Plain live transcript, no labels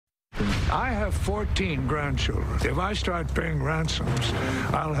I have 14 grandchildren. If I start paying ransoms,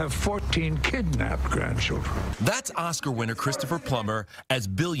 I'll have 14 kidnapped grandchildren. That's Oscar winner Christopher Plummer as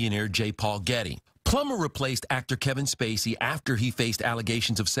billionaire J. Paul Getty. Plummer replaced actor Kevin Spacey after he faced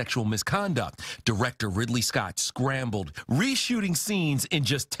allegations of sexual misconduct. Director Ridley Scott scrambled, reshooting scenes in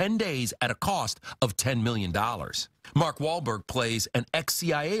just 10 days at a cost of $10 million. Mark Wahlberg plays an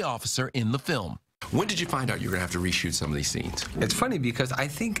ex-CIA officer in the film. When did you find out you were going to have to reshoot some of these scenes? It's funny because I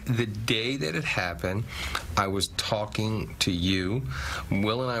think the day that it happened, I was talking to you.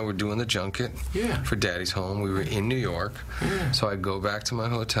 Will and I were doing the junket for Daddy's Home. We were in New York. So I go back to my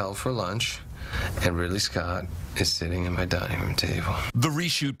hotel for lunch, and Ridley Scott is sitting at my dining room table. The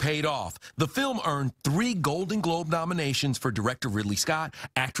reshoot paid off. The film earned 3 Golden Globe nominations for director Ridley Scott,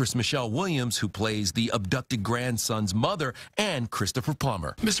 actress Michelle Williams, who plays the abducted grandson's mother, and Christopher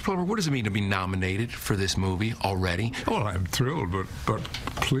Plummer. Mr. Plummer, what does it mean to be nominated for this movie already? Well, I'm thrilled, but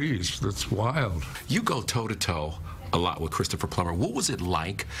please, that's wild. You go toe-to-toe a lot with Christopher Plummer. What was it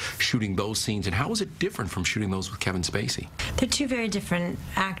like shooting those scenes, and how was it different from shooting those with Kevin Spacey? They're two very different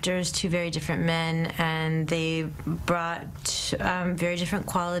actors, two very different men, and they brought very different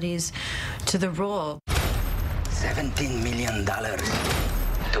qualities to the role. $17 million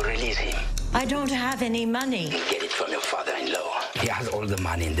to release him. I don't have any money. Get it from your father-in-law. He has all the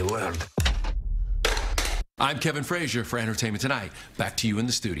money in the world. I'm Kevin Frazier for Entertainment Tonight. Back to you in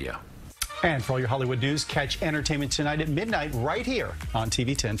the studio. And for all your Hollywood news, catch Entertainment Tonight at midnight right here on TV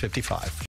 1055.